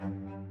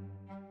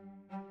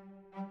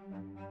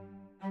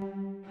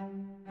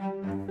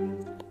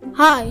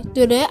Hi,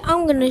 today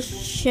I'm gonna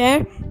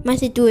share my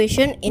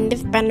situation in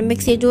this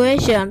pandemic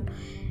situation.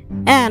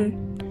 And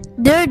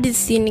there's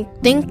this unique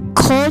thing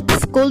called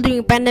school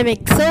during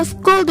pandemic. So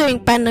school during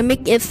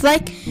pandemic is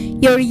like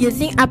you're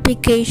using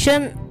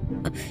application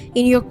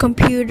in your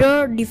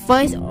computer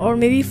device or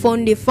maybe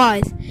phone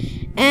device.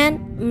 And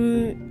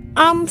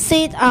I'm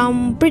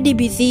pretty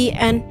busy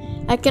and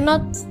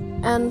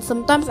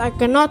sometimes I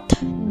cannot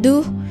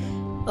do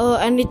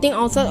anything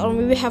outside or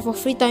maybe have a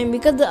free time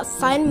because the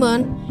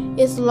assignment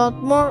is a lot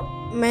more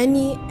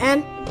many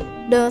and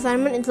the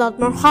assignment is a lot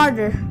more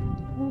harder,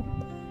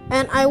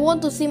 and I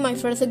want to see my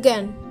friends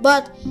again.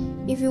 But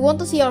if you want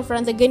to see your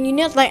friends again, you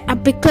need like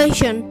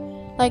application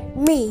like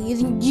me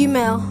using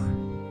Gmail.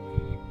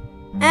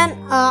 And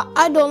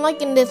I don't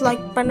like in this like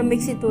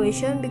pandemic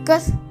situation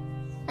because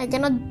I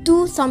cannot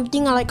do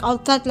something like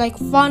outside like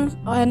fun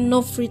and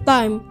no free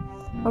time,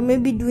 or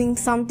maybe doing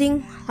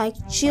something like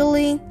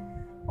chilling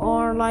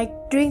or like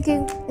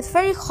drinking. It's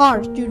very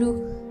hard to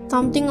do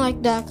something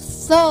like that.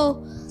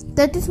 So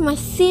that is my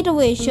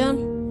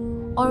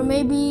situation, or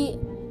maybe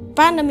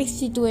pandemic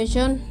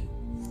situation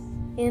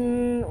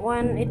in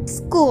when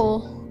it's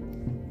school.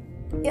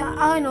 Yeah,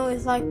 I know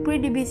it's like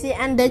pretty busy,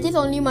 and that is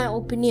only my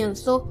opinion.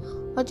 So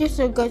what is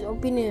your guys'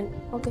 opinion?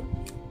 Okay,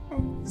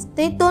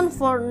 stay tuned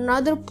for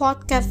another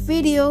podcast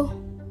video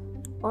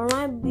or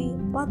maybe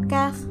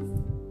podcast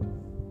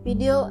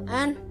video,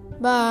 and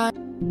bye.